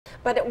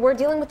But we're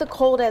dealing with the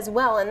cold as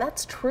well, and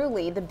that's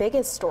truly the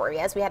biggest story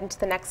as we head into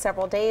the next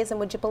several days. And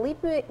would you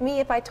believe me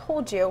if I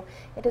told you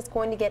it is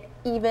going to get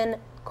even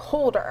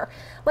colder?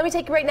 Let me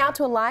take you right now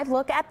to a live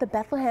look at the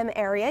Bethlehem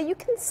area. You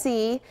can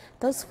see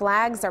those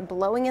flags are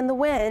blowing in the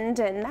wind,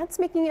 and that's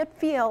making it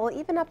feel,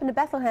 even up into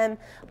Bethlehem,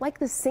 like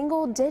the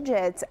single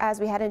digits as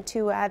we head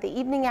into the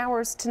evening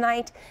hours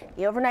tonight,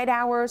 the overnight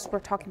hours. We're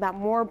talking about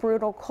more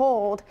brutal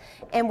cold,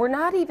 and we're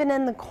not even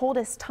in the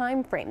coldest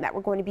time frame that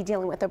we're going to be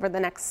dealing with over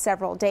the next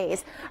several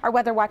days. Our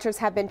weather watchers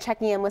have been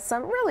checking in with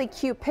some really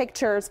cute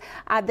pictures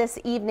this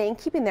evening,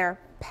 keeping their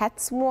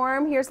pets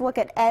warm. Here's a look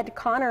at Ed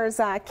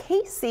Connor's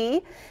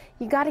Casey.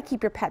 You got to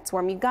keep your pets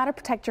warm. You got to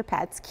protect your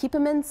pets. Keep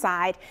them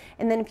inside.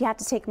 And then if you have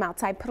to take them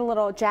outside, put a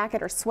little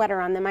jacket or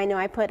sweater on them. I know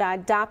I put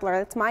Doppler,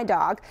 that's my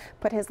dog,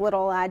 put his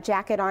little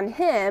jacket on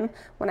him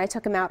when I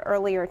took him out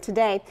earlier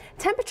today.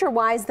 Temperature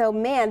wise though,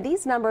 man,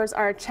 these numbers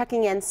are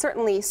checking in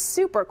certainly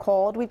super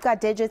cold. We've got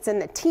digits in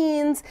the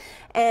teens,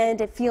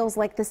 and it feels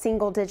like the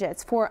single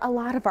digits for a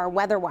lot of our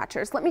weather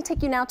watchers. Let me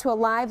take you now to a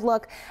live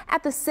look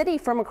at the city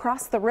from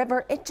across the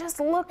river. It just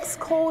looks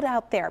cold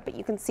out there, but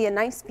you can see a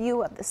nice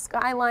view of the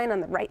skyline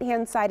on the right-hand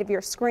side of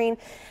your screen,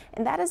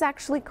 and that is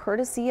actually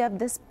courtesy of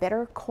this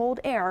bitter cold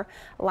air,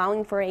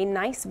 allowing for a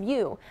nice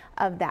view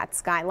of that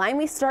skyline.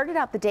 We started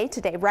out the day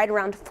today right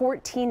around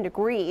 14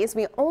 degrees.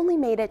 We only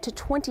made it to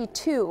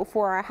 22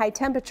 for our high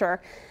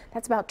temperature.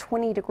 That's about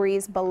 20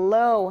 degrees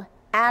below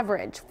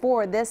average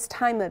for this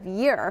time of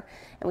year,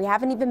 and we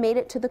haven't even made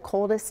it to the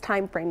coldest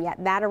time frame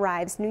yet. That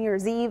arrives New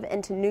Year's Eve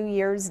into New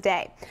Year's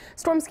Day.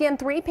 Storm scan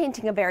 3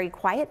 painting a very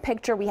quiet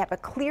picture. We have a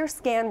clear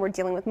scan. We're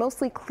dealing with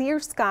mostly clear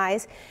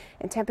skies,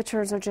 and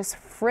temperatures are just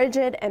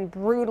frigid and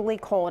brutally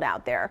cold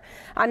out there.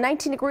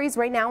 19 degrees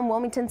right now in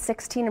Wilmington,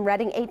 16 in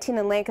Reading, 18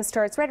 in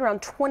Lancaster. It's right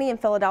around 20 in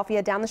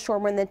Philadelphia. Down the shore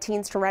we're in the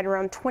teens to right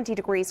around 20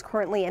 degrees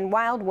currently in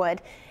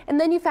Wildwood. And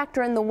then you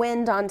factor in the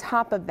wind on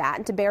top of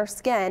that. To bare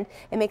skin,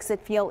 it makes it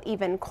feel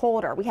even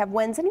colder. We have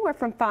winds anywhere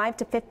from 5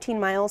 to 15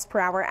 miles per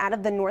hour out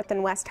of the north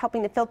and west,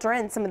 helping to filter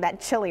in some of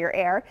that chillier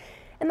air.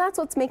 And that's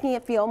what's making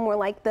it feel more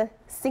like the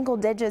single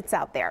digits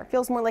out there.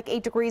 Feels more like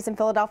 8 degrees in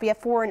Philadelphia,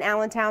 4 in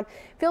Allentown.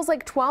 Feels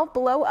like 12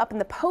 below up in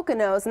the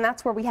Poconos, and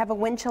that's where we have a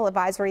wind chill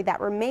advisory that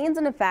remains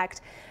in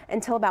effect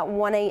until about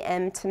 1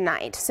 a.m.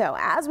 tonight. So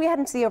as we head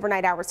into the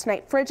overnight hours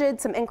tonight, frigid,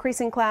 some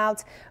increasing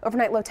clouds,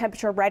 overnight low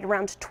temperature right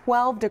around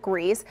 12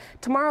 degrees.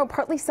 Tomorrow,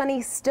 partly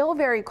sunny, still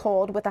very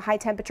cold with a high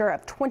temperature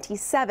of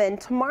 27.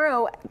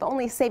 Tomorrow, the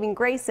only saving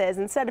grace is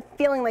instead of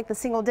feeling like the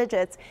single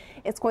digits,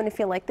 it's going to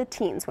feel like the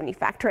teens when you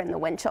factor in the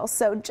wind chill.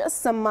 So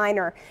just some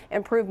minor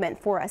improvement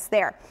for us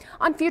there.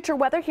 On future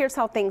weather, here's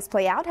how things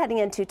play out heading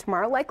into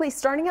tomorrow. Likely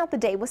starting out the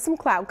day with some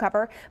cloud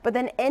cover, but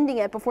then ending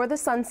it before the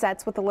sun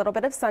sets with a little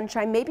bit of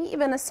sunshine, maybe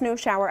even a snow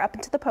shower up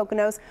into the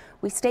Poconos.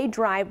 We stay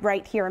dry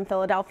right here in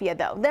Philadelphia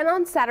though. Then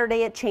on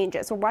Saturday it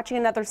changes. We're watching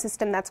another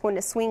system that's going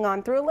to swing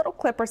on through, a little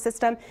clipper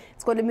system.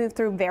 It's going to move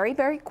through very,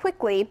 very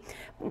quickly,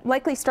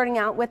 likely starting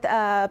out with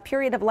a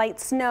period of light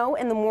snow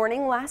in the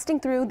morning,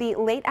 lasting through the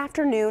late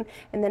afternoon,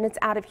 and then it's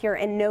out of here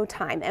in no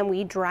time and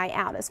we dry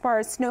out. As far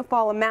as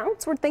snowfall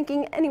amounts, we're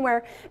thinking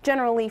anywhere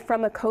generally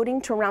from a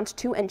coating to around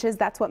 2 inches.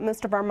 That's what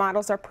most of our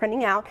models are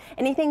printing out.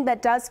 Anything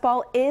that does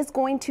fall is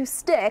going to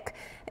stick,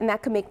 and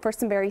that could make for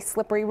some very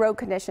slippery road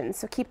conditions.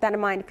 So keep that in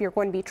mind if you're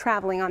going to be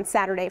traveling on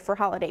Saturday for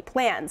holiday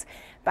plans.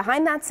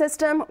 Behind that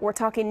system, we're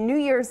talking New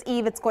Year's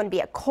Eve. It's going to be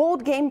a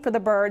cold game for the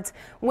birds.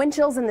 Wind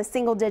chills in the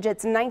single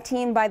digits,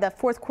 19 by the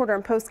fourth quarter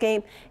and post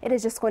game. It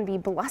is just going to be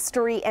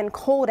blustery and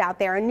cold out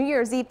there. And New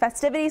Year's Eve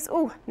festivities,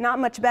 ooh, not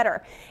much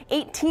better.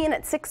 18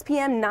 at 6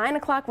 p.m., 9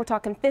 o'clock, we're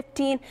talking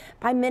 15.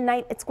 By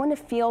midnight, it's going to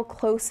feel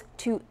close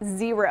to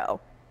 0.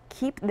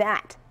 Keep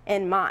that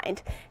in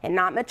mind. And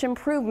not much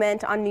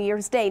improvement on New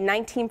Year's Day.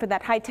 19 for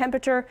that high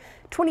temperature,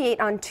 28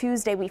 on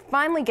Tuesday. We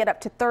finally get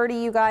up to 30,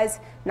 you guys.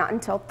 Not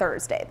until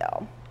Thursday,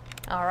 though.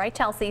 All right,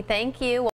 Chelsea, thank you.